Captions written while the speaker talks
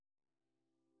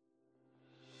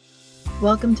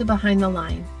Welcome to Behind the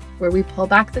Line, where we pull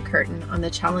back the curtain on the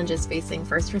challenges facing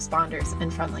first responders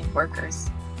and frontline workers.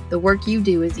 The work you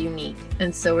do is unique,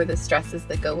 and so are the stresses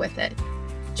that go with it.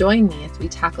 Join me as we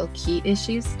tackle key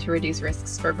issues to reduce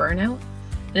risks for burnout,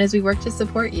 and as we work to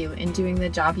support you in doing the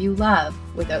job you love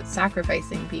without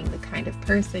sacrificing being the kind of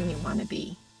person you want to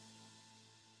be.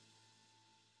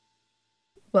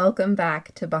 Welcome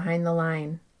back to Behind the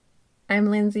Line. I'm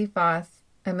Lindsay Foss.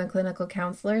 I'm a clinical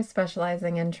counselor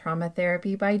specializing in trauma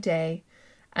therapy by day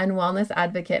and wellness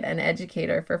advocate and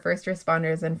educator for first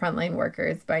responders and frontline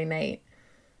workers by night.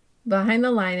 Behind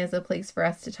the Line is a place for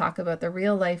us to talk about the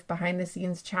real life behind the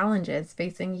scenes challenges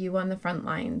facing you on the front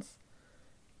lines.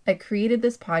 I created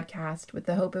this podcast with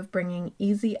the hope of bringing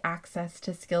easy access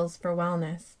to skills for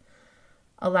wellness,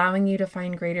 allowing you to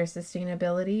find greater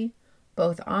sustainability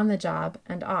both on the job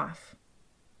and off.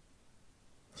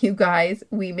 You guys,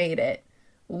 we made it.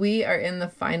 We are in the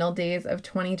final days of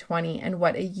 2020, and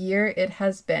what a year it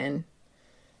has been.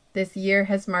 This year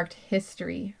has marked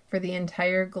history for the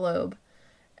entire globe,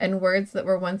 and words that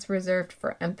were once reserved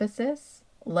for emphasis,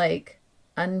 like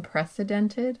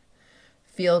unprecedented,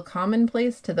 feel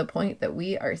commonplace to the point that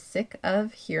we are sick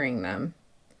of hearing them.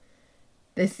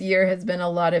 This year has been a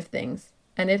lot of things,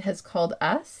 and it has called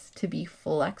us to be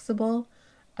flexible,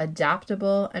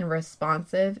 adaptable, and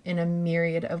responsive in a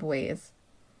myriad of ways.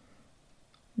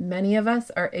 Many of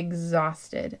us are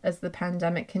exhausted as the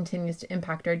pandemic continues to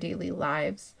impact our daily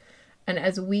lives, and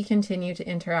as we continue to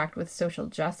interact with social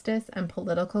justice and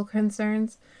political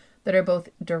concerns that are both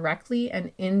directly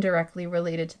and indirectly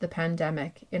related to the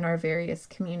pandemic in our various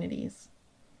communities.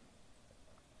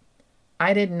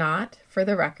 I did not, for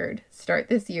the record, start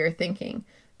this year thinking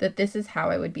that this is how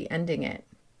I would be ending it.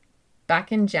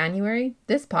 Back in January,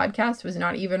 this podcast was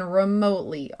not even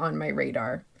remotely on my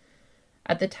radar.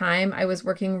 At the time, I was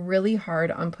working really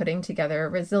hard on putting together a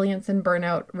resilience and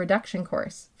burnout reduction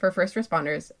course for first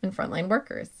responders and frontline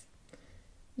workers.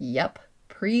 Yep,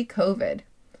 pre-COVID.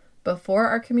 Before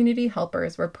our community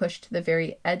helpers were pushed to the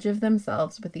very edge of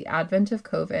themselves with the advent of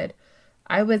COVID,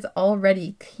 I was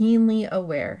already keenly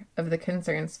aware of the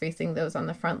concerns facing those on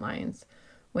the front lines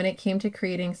when it came to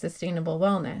creating sustainable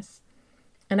wellness,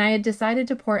 and I had decided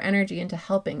to pour energy into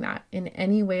helping that in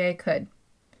any way I could.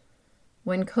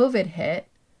 When COVID hit,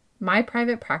 my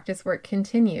private practice work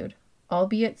continued,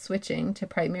 albeit switching to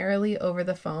primarily over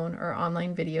the phone or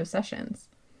online video sessions.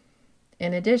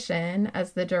 In addition,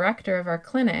 as the director of our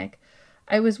clinic,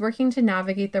 I was working to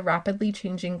navigate the rapidly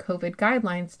changing COVID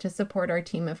guidelines to support our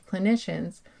team of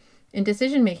clinicians in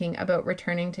decision-making about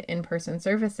returning to in-person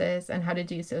services and how to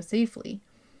do so safely,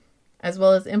 as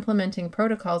well as implementing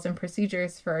protocols and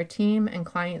procedures for our team and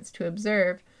clients to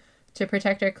observe to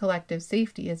protect our collective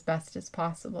safety as best as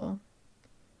possible.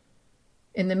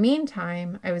 In the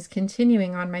meantime, I was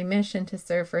continuing on my mission to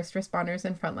serve first responders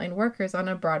and frontline workers on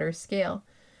a broader scale,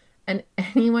 and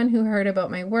anyone who heard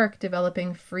about my work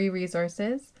developing free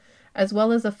resources, as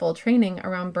well as a full training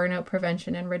around burnout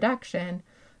prevention and reduction,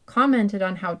 commented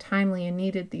on how timely and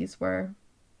needed these were.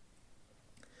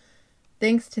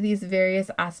 Thanks to these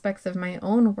various aspects of my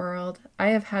own world, I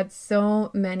have had so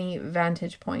many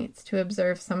vantage points to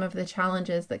observe some of the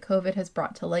challenges that COVID has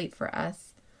brought to light for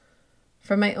us.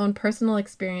 From my own personal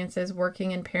experiences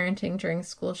working and parenting during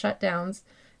school shutdowns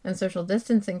and social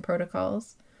distancing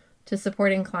protocols, to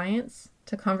supporting clients,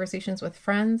 to conversations with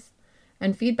friends,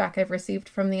 and feedback I've received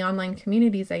from the online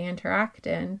communities I interact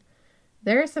in,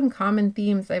 there are some common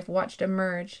themes I've watched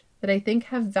emerge that I think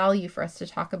have value for us to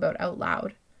talk about out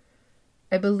loud.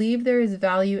 I believe there is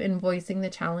value in voicing the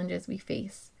challenges we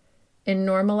face, in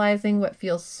normalizing what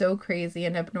feels so crazy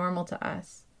and abnormal to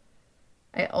us.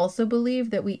 I also believe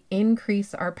that we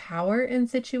increase our power in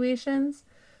situations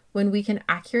when we can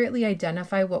accurately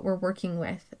identify what we're working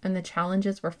with and the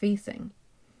challenges we're facing.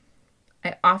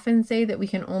 I often say that we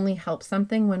can only help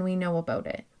something when we know about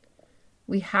it.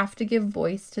 We have to give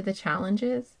voice to the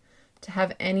challenges to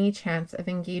have any chance of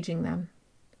engaging them.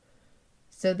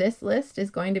 So this list is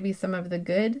going to be some of the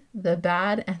good, the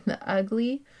bad, and the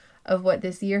ugly of what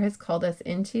this year has called us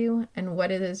into and what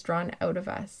it has drawn out of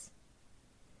us.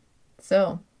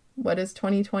 So, what has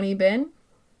 2020 been?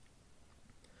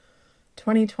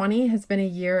 2020 has been a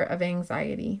year of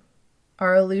anxiety.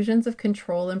 Our illusions of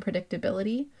control and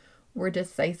predictability were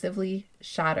decisively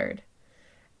shattered,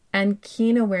 and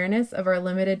keen awareness of our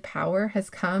limited power has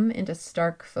come into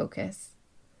stark focus.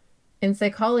 In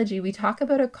psychology, we talk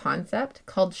about a concept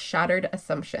called shattered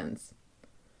assumptions.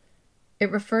 It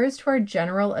refers to our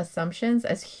general assumptions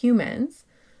as humans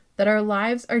that our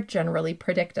lives are generally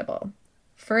predictable.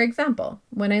 For example,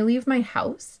 when I leave my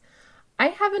house, I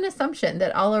have an assumption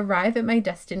that I'll arrive at my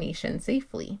destination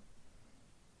safely.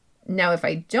 Now, if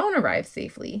I don't arrive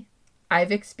safely,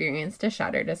 I've experienced a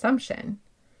shattered assumption.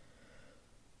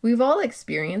 We've all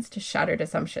experienced shattered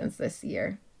assumptions this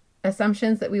year.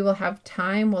 Assumptions that we will have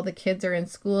time while the kids are in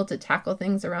school to tackle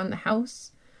things around the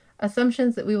house.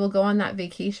 Assumptions that we will go on that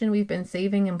vacation we've been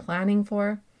saving and planning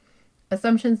for.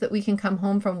 Assumptions that we can come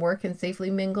home from work and safely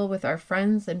mingle with our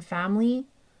friends and family.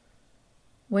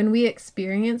 When we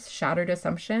experience shattered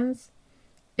assumptions,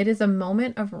 it is a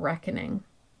moment of reckoning,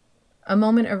 a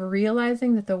moment of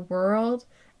realizing that the world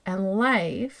and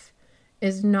life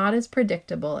is not as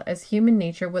predictable as human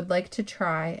nature would like to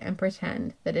try and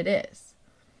pretend that it is.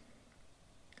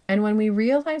 And when we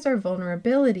realize our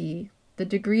vulnerability, the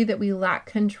degree that we lack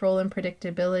control and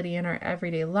predictability in our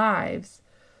everyday lives,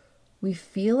 we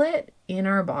feel it in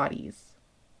our bodies.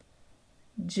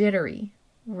 Jittery,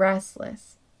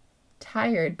 restless,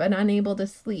 tired but unable to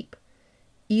sleep,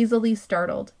 easily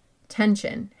startled,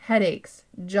 tension, headaches,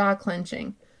 jaw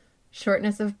clenching,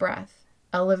 shortness of breath,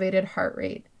 elevated heart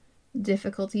rate,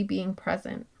 difficulty being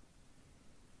present.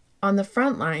 On the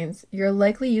front lines, you're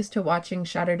likely used to watching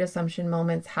shattered assumption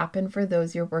moments happen for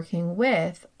those you're working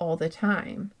with all the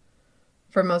time.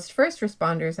 For most first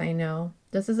responders I know,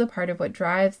 this is a part of what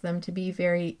drives them to be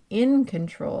very in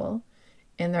control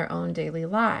in their own daily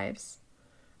lives.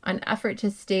 An effort to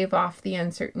stave off the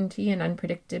uncertainty and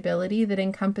unpredictability that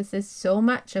encompasses so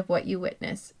much of what you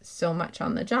witness so much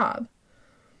on the job.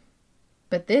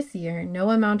 But this year, no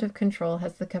amount of control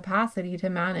has the capacity to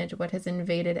manage what has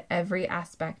invaded every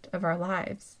aspect of our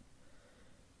lives.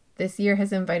 This year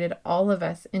has invited all of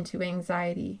us into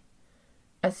anxiety,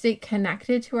 a state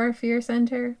connected to our fear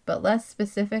center, but less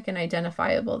specific and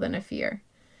identifiable than a fear.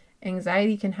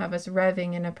 Anxiety can have us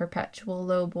revving in a perpetual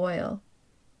low boil.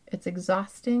 It's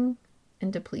exhausting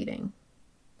and depleting.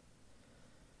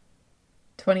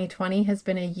 2020 has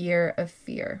been a year of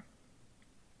fear.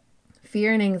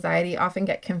 Fear and anxiety often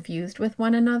get confused with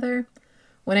one another.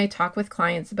 When I talk with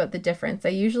clients about the difference, I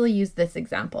usually use this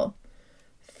example.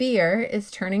 Fear is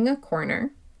turning a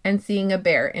corner and seeing a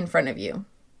bear in front of you.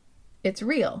 It's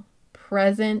real,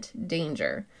 present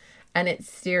danger, and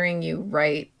it's staring you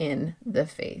right in the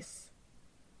face.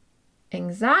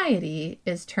 Anxiety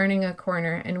is turning a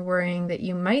corner and worrying that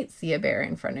you might see a bear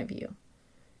in front of you.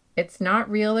 It's not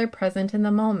real or present in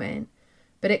the moment,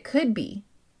 but it could be.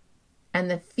 And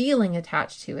the feeling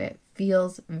attached to it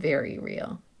feels very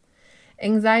real.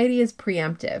 Anxiety is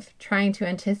preemptive, trying to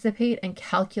anticipate and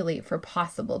calculate for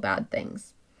possible bad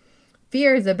things.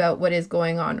 Fear is about what is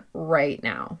going on right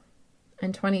now.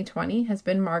 And 2020 has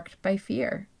been marked by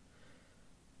fear.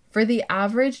 For the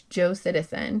average Joe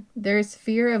citizen, there's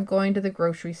fear of going to the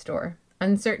grocery store,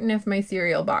 uncertain if my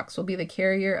cereal box will be the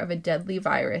carrier of a deadly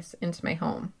virus into my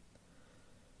home.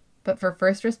 But for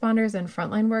first responders and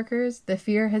frontline workers, the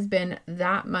fear has been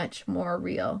that much more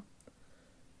real.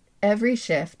 Every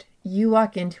shift, you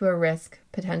walk into a risk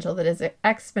potential that is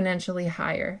exponentially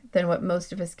higher than what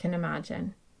most of us can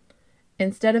imagine.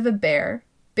 Instead of a bear,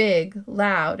 big,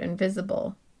 loud, and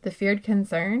visible, the feared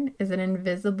concern is an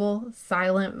invisible,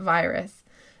 silent virus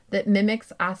that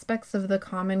mimics aspects of the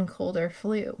common cold or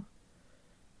flu.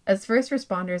 As first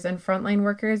responders and frontline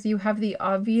workers, you have the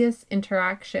obvious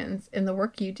interactions in the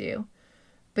work you do,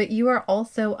 but you are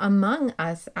also among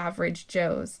us average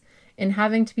Joes in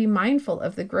having to be mindful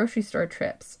of the grocery store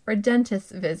trips or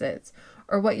dentist visits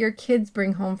or what your kids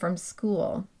bring home from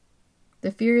school.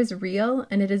 The fear is real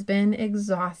and it has been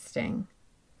exhausting.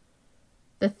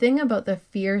 The thing about the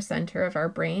fear center of our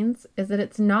brains is that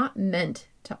it's not meant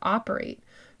to operate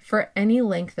for any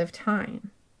length of time.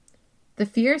 The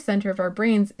fear center of our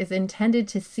brains is intended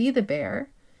to see the bear,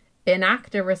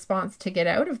 enact a response to get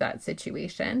out of that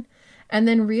situation, and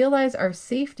then realize our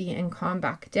safety and calm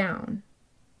back down.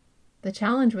 The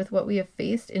challenge with what we have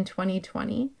faced in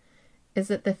 2020 is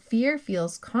that the fear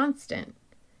feels constant,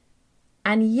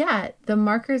 and yet the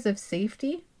markers of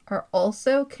safety are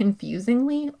also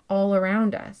confusingly all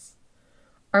around us.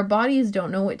 Our bodies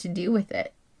don't know what to do with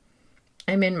it.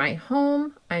 I'm in my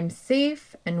home, I'm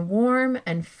safe and warm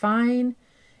and fine,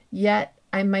 yet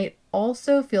I might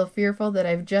also feel fearful that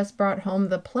I've just brought home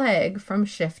the plague from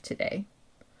shift today.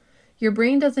 Your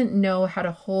brain doesn't know how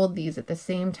to hold these at the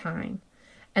same time,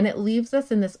 and it leaves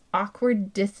us in this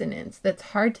awkward dissonance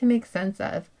that's hard to make sense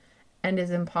of and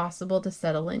is impossible to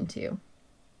settle into.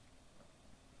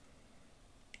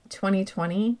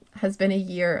 2020 has been a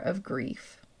year of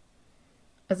grief.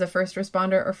 As a first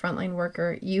responder or frontline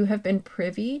worker, you have been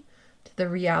privy to the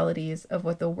realities of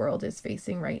what the world is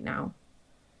facing right now.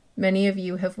 Many of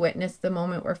you have witnessed the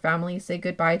moment where families say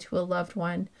goodbye to a loved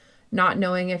one, not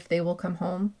knowing if they will come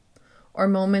home, or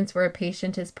moments where a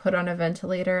patient is put on a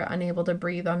ventilator, unable to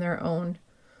breathe on their own,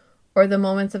 or the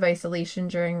moments of isolation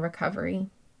during recovery.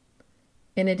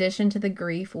 In addition to the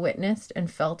grief witnessed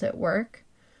and felt at work,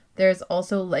 there is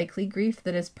also likely grief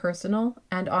that is personal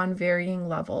and on varying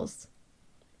levels.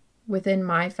 Within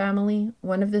my family,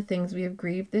 one of the things we have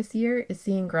grieved this year is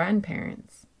seeing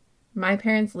grandparents. My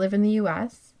parents live in the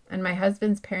US, and my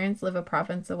husband's parents live a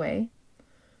province away.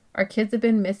 Our kids have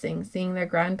been missing seeing their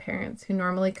grandparents, who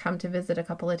normally come to visit a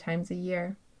couple of times a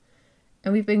year.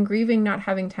 And we've been grieving not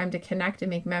having time to connect and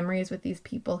make memories with these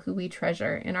people who we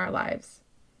treasure in our lives.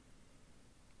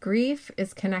 Grief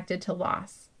is connected to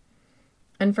loss.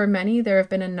 And for many, there have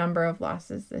been a number of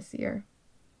losses this year.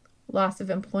 Loss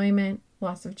of employment,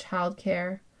 loss of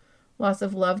childcare, loss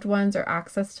of loved ones or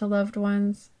access to loved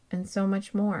ones, and so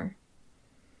much more.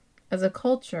 As a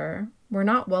culture, we're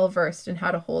not well versed in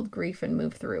how to hold grief and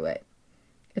move through it.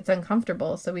 It's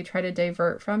uncomfortable, so we try to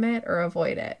divert from it or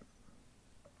avoid it.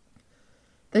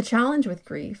 The challenge with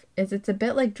grief is it's a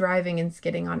bit like driving and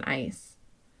skidding on ice.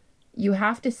 You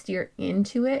have to steer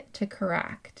into it to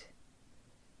correct.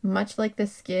 Much like the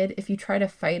skid, if you try to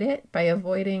fight it by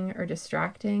avoiding or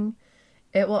distracting,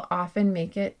 it will often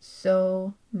make it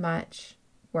so much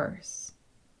worse.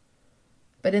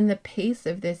 But in the pace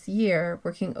of this year,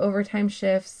 working overtime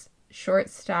shifts,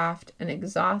 short-staffed, and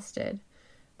exhausted,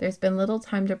 there's been little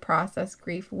time to process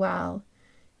grief well,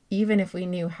 even if we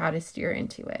knew how to steer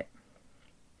into it.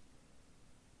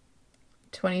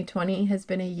 2020 has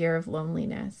been a year of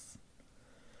loneliness.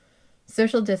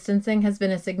 Social distancing has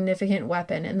been a significant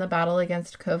weapon in the battle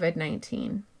against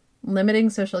COVID-19. Limiting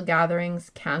social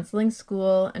gatherings, canceling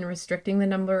school, and restricting the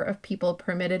number of people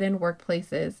permitted in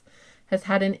workplaces has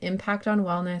had an impact on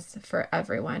wellness for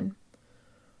everyone.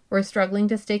 We're struggling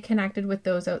to stay connected with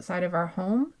those outside of our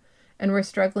home, and we're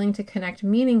struggling to connect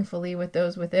meaningfully with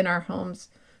those within our homes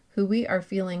who we are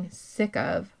feeling sick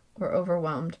of or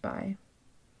overwhelmed by.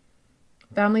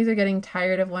 Families are getting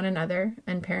tired of one another,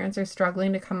 and parents are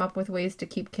struggling to come up with ways to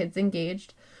keep kids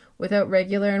engaged without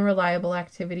regular and reliable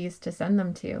activities to send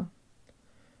them to.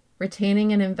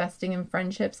 Retaining and investing in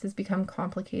friendships has become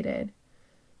complicated.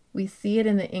 We see it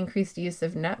in the increased use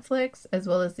of Netflix, as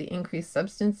well as the increased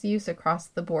substance use across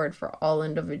the board for all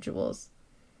individuals.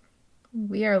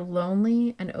 We are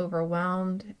lonely and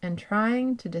overwhelmed and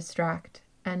trying to distract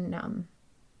and numb.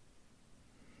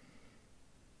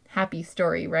 Happy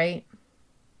story, right?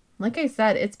 Like I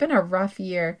said, it's been a rough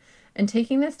year, and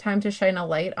taking this time to shine a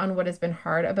light on what has been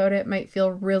hard about it might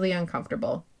feel really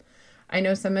uncomfortable. I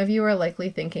know some of you are likely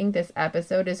thinking this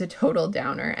episode is a total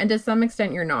downer, and to some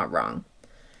extent you're not wrong.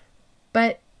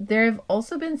 But there have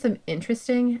also been some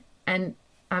interesting, and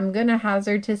I'm going to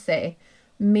hazard to say,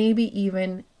 maybe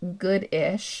even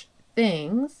good-ish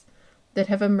things that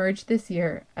have emerged this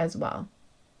year as well.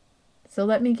 So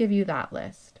let me give you that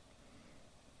list.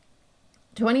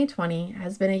 2020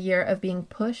 has been a year of being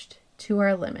pushed to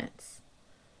our limits.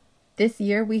 This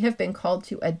year, we have been called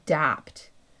to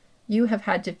adapt. You have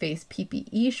had to face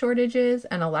PPE shortages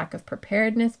and a lack of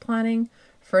preparedness planning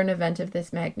for an event of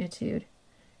this magnitude.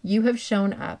 You have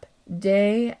shown up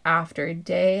day after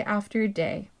day after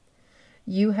day.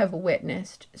 You have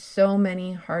witnessed so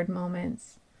many hard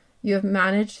moments. You have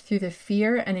managed through the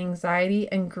fear and anxiety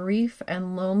and grief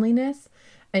and loneliness,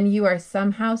 and you are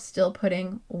somehow still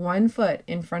putting one foot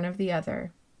in front of the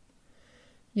other.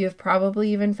 You have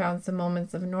probably even found some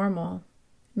moments of normal,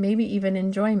 maybe even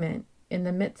enjoyment in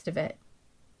the midst of it.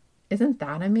 Isn't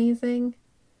that amazing?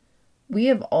 We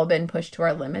have all been pushed to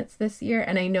our limits this year,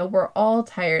 and I know we're all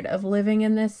tired of living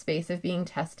in this space of being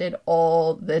tested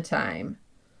all the time.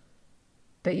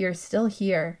 But you're still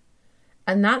here,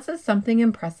 and that says something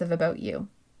impressive about you.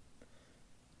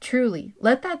 Truly,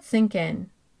 let that sink in.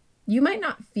 You might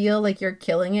not feel like you're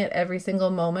killing it every single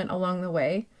moment along the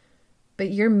way,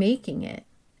 but you're making it,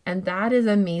 and that is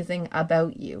amazing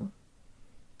about you.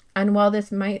 And while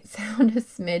this might sound a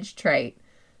smidge trite,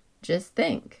 just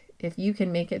think, if you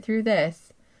can make it through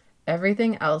this,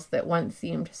 everything else that once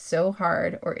seemed so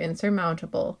hard or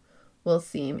insurmountable will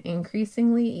seem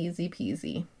increasingly easy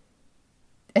peasy.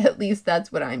 At least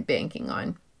that's what I'm banking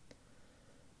on.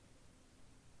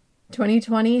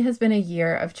 2020 has been a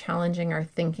year of challenging our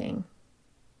thinking.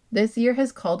 This year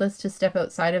has called us to step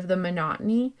outside of the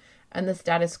monotony and the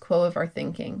status quo of our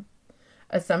thinking.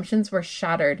 Assumptions were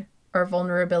shattered. Our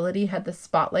vulnerability had the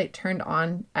spotlight turned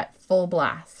on at full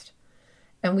blast.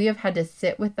 And we have had to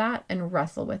sit with that and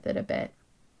wrestle with it a bit.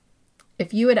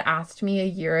 If you had asked me a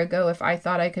year ago if I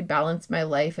thought I could balance my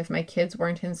life if my kids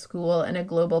weren't in school and a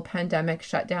global pandemic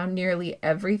shut down nearly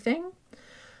everything,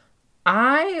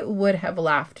 I would have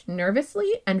laughed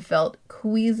nervously and felt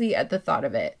queasy at the thought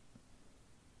of it.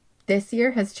 This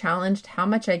year has challenged how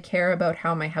much I care about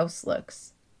how my house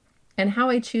looks. and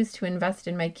how I choose to invest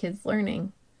in my kids'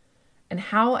 learning, and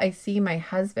how I see my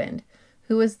husband,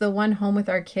 who was the one home with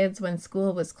our kids when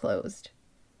school was closed.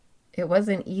 It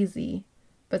wasn't easy,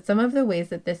 but some of the ways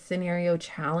that this scenario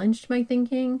challenged my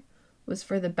thinking was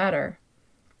for the better.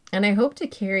 And I hope to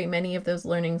carry many of those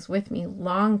learnings with me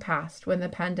long past when the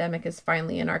pandemic is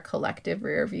finally in our collective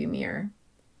rearview mirror.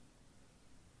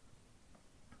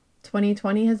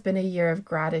 2020 has been a year of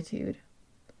gratitude.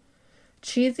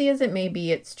 Cheesy as it may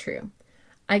be, it's true.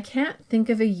 I can't think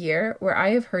of a year where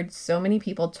I have heard so many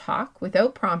people talk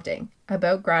without prompting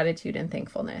about gratitude and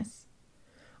thankfulness.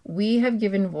 We have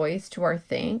given voice to our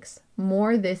thanks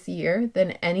more this year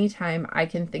than any time I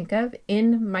can think of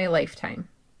in my lifetime.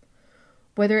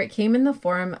 Whether it came in the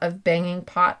form of banging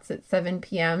pots at 7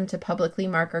 p.m. to publicly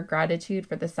mark our gratitude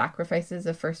for the sacrifices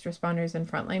of first responders and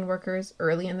frontline workers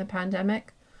early in the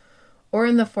pandemic, or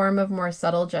in the form of more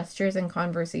subtle gestures and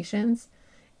conversations,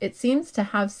 it seems to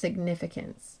have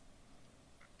significance.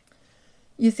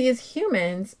 You see, as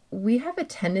humans, we have a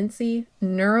tendency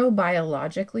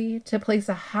neurobiologically to place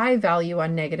a high value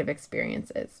on negative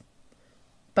experiences.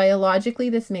 Biologically,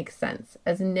 this makes sense,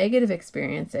 as negative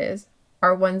experiences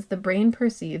are ones the brain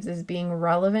perceives as being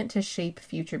relevant to shape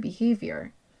future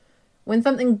behavior. When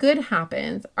something good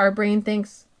happens, our brain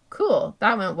thinks, cool,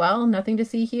 that went well, nothing to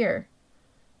see here.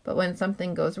 But when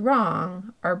something goes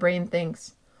wrong, our brain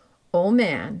thinks, oh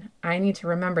man, I need to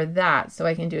remember that so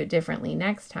I can do it differently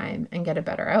next time and get a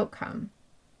better outcome.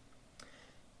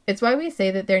 It's why we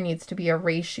say that there needs to be a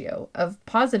ratio of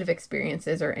positive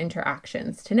experiences or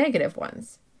interactions to negative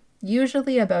ones,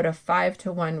 usually about a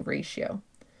 5-to-1 ratio.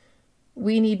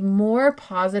 We need more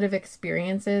positive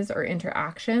experiences or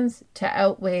interactions to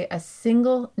outweigh a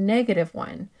single negative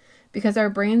one because our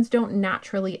brains don't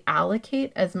naturally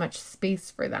allocate as much space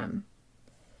for them.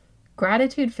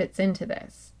 Gratitude fits into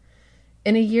this.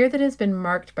 In a year that has been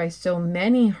marked by so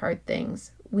many hard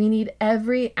things, we need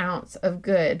every ounce of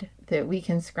good that we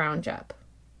can scrounge up.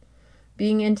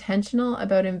 Being intentional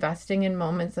about investing in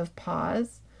moments of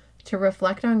pause to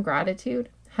reflect on gratitude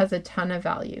has a ton of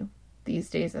value.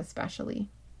 These days especially.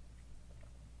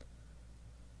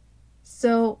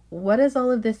 So, what does all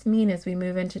of this mean as we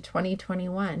move into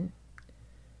 2021?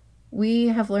 We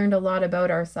have learned a lot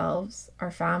about ourselves, our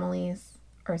families,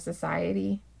 our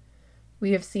society.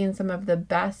 We have seen some of the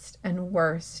best and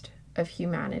worst of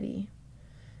humanity.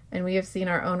 And we have seen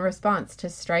our own response to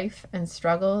strife and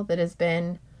struggle that has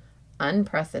been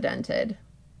unprecedented.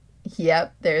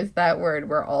 Yep, there's that word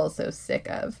we're all so sick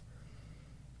of.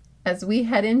 As we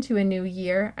head into a new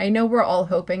year, I know we're all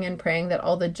hoping and praying that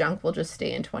all the junk will just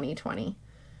stay in 2020.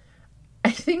 I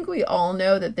think we all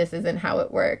know that this isn't how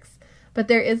it works, but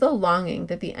there is a longing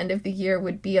that the end of the year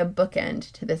would be a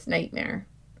bookend to this nightmare.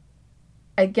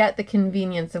 I get the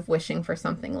convenience of wishing for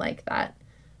something like that,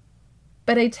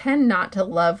 but I tend not to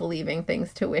love leaving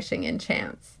things to wishing and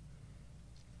chance.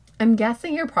 I'm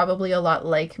guessing you're probably a lot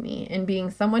like me in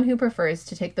being someone who prefers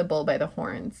to take the bull by the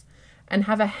horns and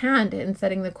have a hand in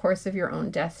setting the course of your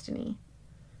own destiny.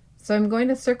 So I'm going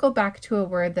to circle back to a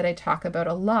word that I talk about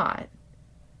a lot: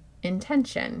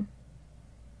 intention.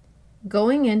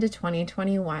 Going into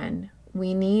 2021,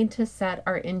 we need to set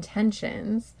our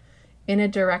intentions in a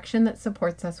direction that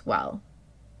supports us well.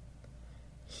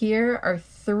 Here are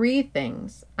 3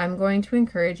 things I'm going to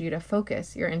encourage you to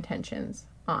focus your intentions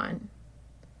on.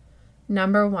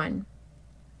 Number 1,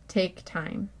 take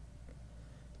time.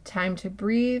 Time to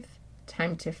breathe,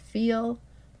 time to feel,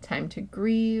 time to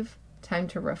grieve, time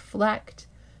to reflect,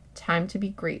 time to be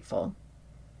grateful.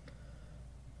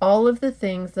 All of the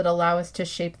things that allow us to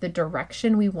shape the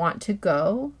direction we want to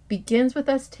go begins with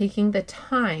us taking the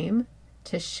time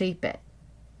to shape it.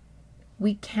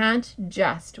 We can't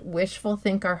just wishful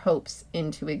think our hopes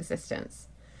into existence.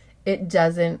 It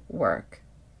doesn't work.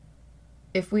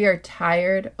 If we are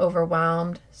tired,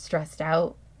 overwhelmed, stressed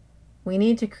out, we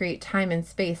need to create time and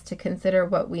space to consider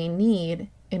what we need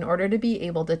in order to be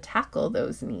able to tackle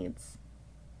those needs.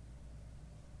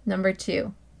 Number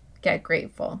 2, get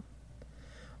grateful.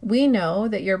 We know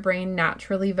that your brain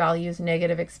naturally values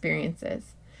negative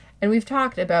experiences, and we've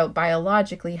talked about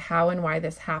biologically how and why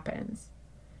this happens.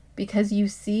 Because you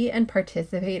see and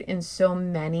participate in so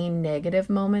many negative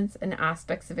moments and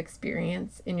aspects of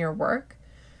experience in your work,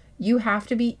 you have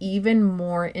to be even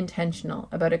more intentional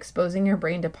about exposing your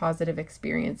brain to positive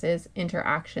experiences,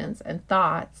 interactions, and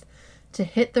thoughts to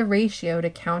hit the ratio to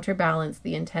counterbalance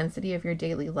the intensity of your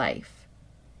daily life.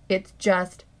 It's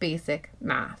just basic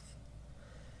math.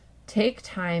 Take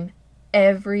time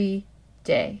every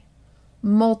day,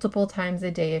 multiple times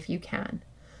a day if you can,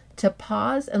 to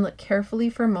pause and look carefully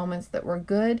for moments that were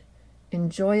good,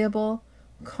 enjoyable,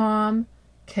 calm,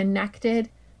 connected,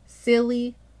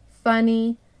 silly,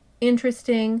 funny,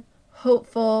 interesting,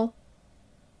 hopeful.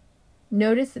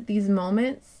 Notice that these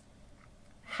moments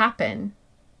happen.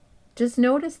 Just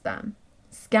notice them.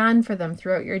 Scan for them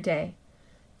throughout your day.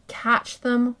 Catch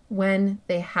them when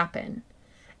they happen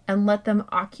and let them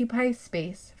occupy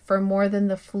space for more than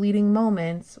the fleeting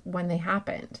moments when they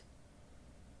happened.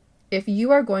 If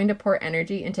you are going to pour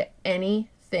energy into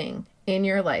anything in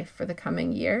your life for the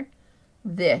coming year,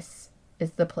 this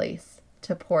is the place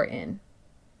to pour in.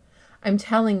 I'm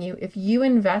telling you, if you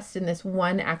invest in this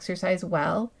one exercise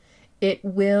well, it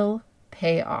will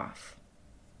pay off.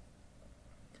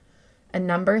 And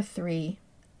number 3,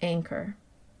 anchor.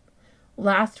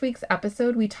 Last week's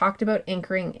episode, we talked about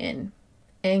anchoring in.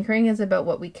 Anchoring is about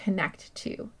what we connect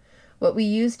to, what we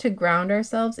use to ground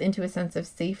ourselves into a sense of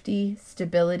safety,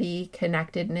 stability,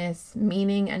 connectedness,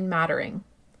 meaning, and mattering.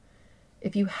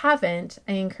 If you haven't,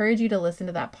 I encourage you to listen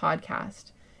to that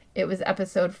podcast. It was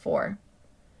episode 4.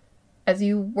 As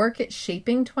you work at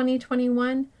shaping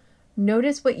 2021,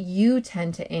 notice what you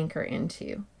tend to anchor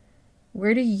into.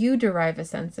 Where do you derive a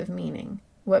sense of meaning?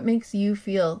 What makes you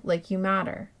feel like you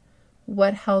matter?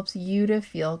 What helps you to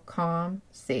feel calm,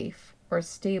 safe, or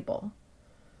stable?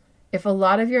 If a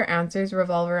lot of your answers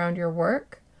revolve around your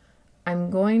work, I'm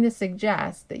going to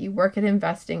suggest that you work at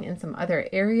investing in some other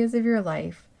areas of your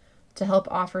life to help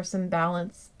offer some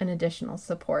balance and additional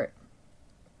support.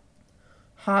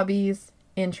 Hobbies,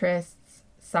 interests,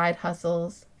 side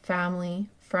hustles, family,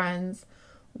 friends,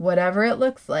 whatever it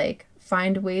looks like,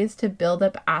 find ways to build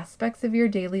up aspects of your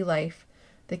daily life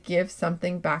that give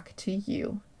something back to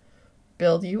you,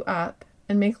 build you up,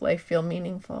 and make life feel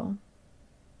meaningful.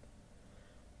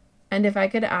 And if I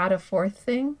could add a 4th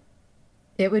thing,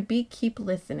 it would be keep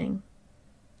listening.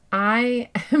 I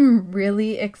am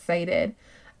really excited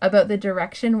about the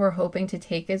direction we're hoping to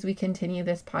take as we continue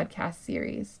this podcast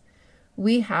series.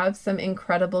 We have some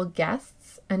incredible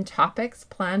guests and topics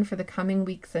planned for the coming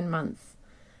weeks and months.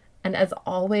 And as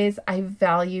always, I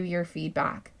value your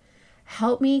feedback.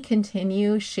 Help me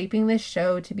continue shaping this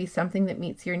show to be something that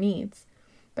meets your needs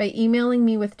by emailing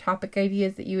me with topic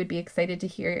ideas that you would be excited to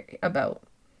hear about.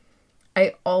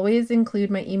 I always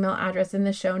include my email address in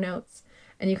the show notes,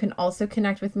 and you can also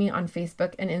connect with me on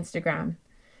Facebook and Instagram.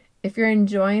 If you're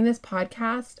enjoying this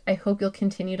podcast, I hope you'll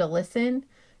continue to listen,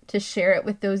 to share it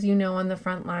with those you know on the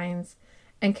front lines,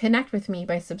 and connect with me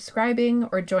by subscribing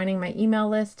or joining my email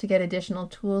list to get additional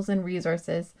tools and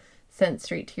resources sent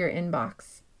straight to your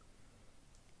inbox.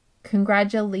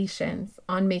 Congratulations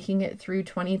on making it through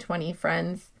 2020,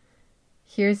 friends.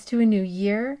 Here's to a new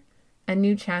year and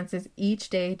new chances each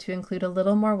day to include a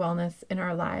little more wellness in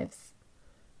our lives.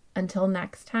 Until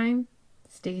next time,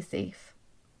 stay safe.